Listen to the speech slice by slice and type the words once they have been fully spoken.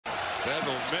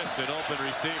Bedell missed an open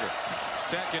receiver.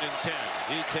 2nd and 10.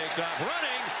 He takes off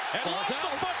running and lost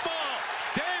the football.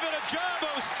 David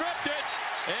Ajabo stripped it,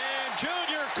 and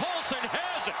Junior Colson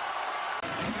has it.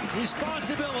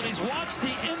 Responsibilities. Watch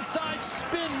the inside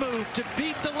spin move to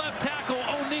beat the left tackle,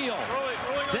 O'Neal.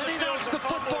 Then he knocks the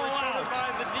football out.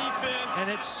 And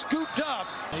it's scooped up.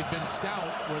 They've been stout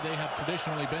where they have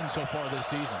traditionally been so far this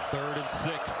season. 3rd and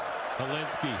 6.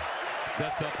 Helinski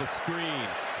sets up a screen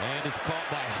and is caught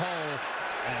by Hull.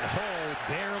 And Hull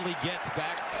barely gets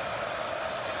back.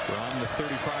 From the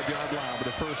 35-yard line with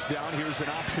a first down. Here's an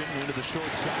option into the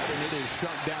short side, and it is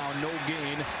shut down. No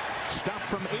gain. Stop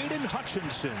from Aiden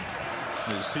Hutchinson.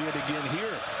 You see it again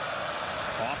here.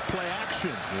 Off play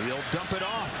action. He'll dump it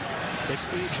off. It's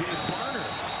A.J. Barner.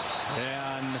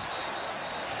 And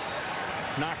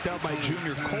knocked out by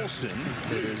Junior Colson.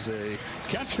 It is a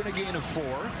catch and a gain of 4.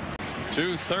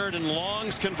 2 3rd and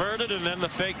longs converted, and then the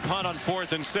fake punt on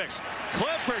 4th and 6.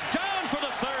 Clifford down for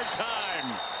the 3rd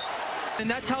time. And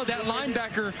that's how that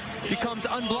linebacker becomes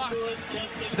unblocked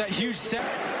for that huge set.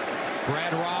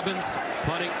 Brad Robbins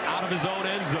punting out of his own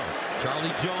end zone. Charlie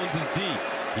Jones is deep.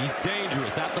 He's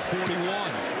dangerous at the 41.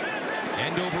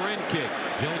 End over end kick.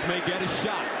 Jones may get a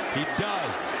shot. He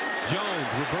does. Jones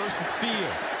reverses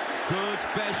field. Good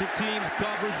special teams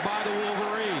coverage by the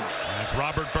Wolverines. That's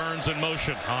Robert Burns in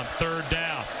motion on 3rd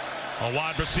down. A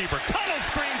wide receiver. Tunnel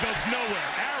screen goes nowhere.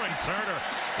 Aaron Turner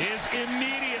is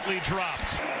immediately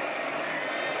dropped.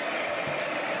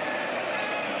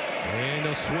 And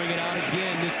they'll swing it out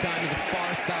again, this time to the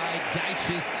far side.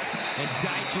 Dyches, and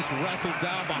Dyches wrestled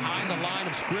down behind the line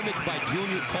of scrimmage by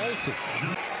Junior Colson.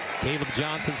 Caleb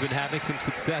Johnson's been having some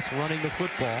success running the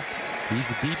football. He's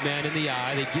the deep man in the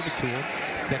eye. They give it to him.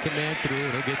 2nd man through,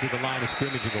 and he'll get to the line of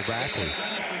scrimmage and go backwards.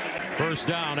 First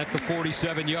down at the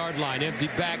 47-yard line. Empty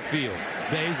backfield.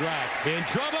 Bazelak in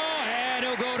trouble, and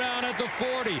he'll go down at the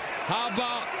 40. How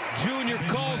about Junior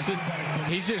Colson?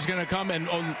 He's just going to come and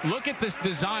look at this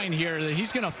design here. That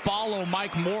he's going to follow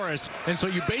Mike Morris, and so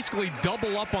you basically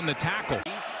double up on the tackle.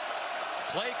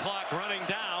 Play clock running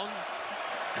down.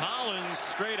 Collins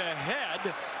straight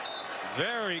ahead.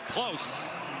 Very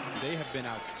close. They have been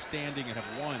outstanding and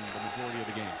have won the majority of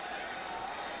the games.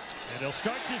 And they'll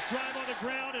start this drive on the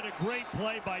ground, and a great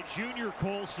play by Junior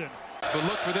Colson. But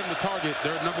look for them to target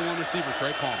their #1 receiver,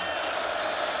 Trey Palmer.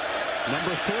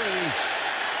 Number 3.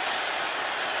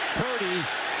 Purdy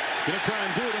going to try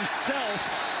and do it himself.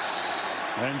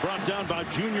 And brought down by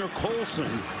Junior Colson,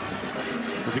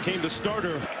 who became the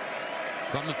starter.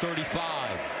 From the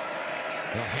 35.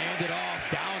 They'll hand it off.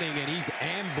 Downing, and he's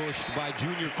ambushed by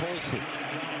Junior Colson.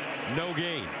 No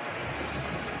gain.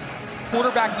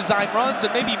 Quarterback design runs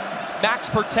and maybe max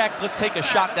protect. Let's take a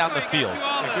shot down the field.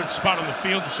 A good spot on the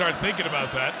field to start thinking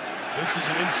about that. This is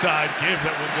an inside give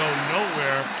that will go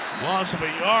nowhere. Loss of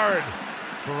a yard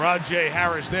for Rajay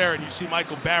Harris there, and you see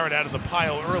Michael Barrett out of the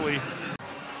pile early.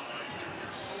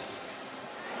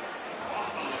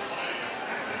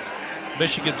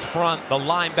 Michigan's front, the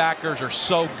linebackers are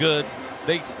so good.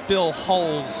 They fill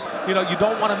holes. You know, you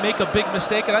don't want to make a big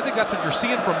mistake, and I think that's what you're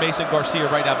seeing from Mason Garcia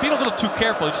right now. Being a little too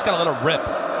careful, you just got to let it rip.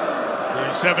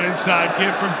 37 inside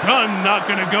give from Gunn, not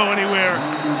going to go anywhere.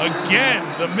 Again,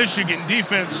 the Michigan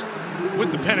defense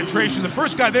with the penetration. The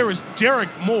first guy there was Derek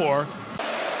Moore.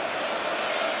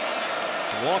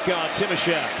 Walk on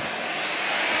Timoshek.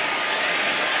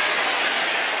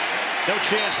 No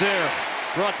chance there.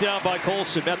 Brought down by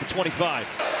Colson at the 25.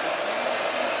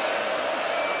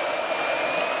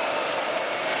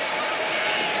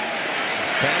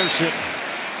 Patterson.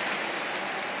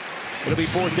 It'll be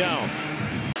 4th down.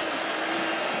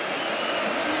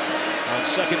 On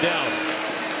 2nd down.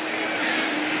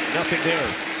 Nothing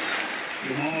there.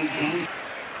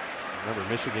 Remember,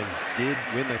 Michigan did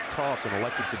win the toss and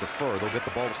elected to defer. They'll get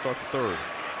the ball to start the 3rd.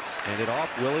 Hand it off.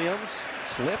 Williams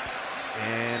slips,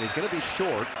 and he's going to be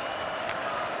short.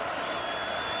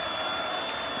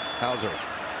 Hauser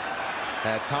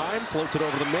had time, floats it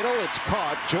over the middle. It's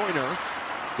caught. Joyner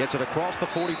gets it across the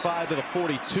 45 to the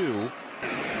 42.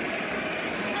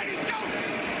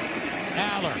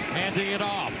 Aller handing it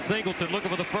off. Singleton looking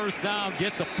for the first down.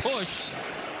 Gets a push.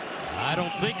 I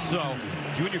don't think so.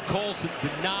 Junior Colson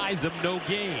denies him no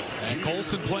gain. And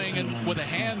Colson playing in with a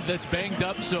hand that's banged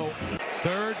up, so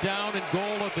 3rd down and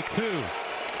goal at the 2.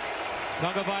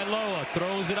 Tagovailoa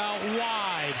throws it out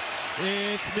wide.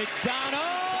 It's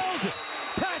McDonald.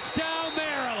 Touchdown,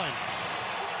 Maryland.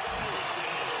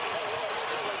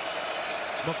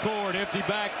 McCord, empty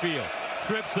backfield.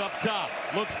 Trips up top.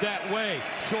 Looks that way.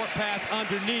 Short pass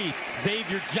underneath.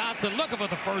 Xavier Johnson looking for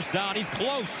the first down. He's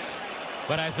close,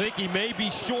 but I think he may be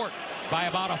short by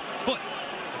about a foot.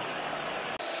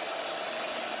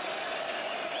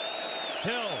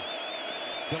 Hill.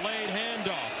 Delayed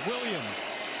handoff.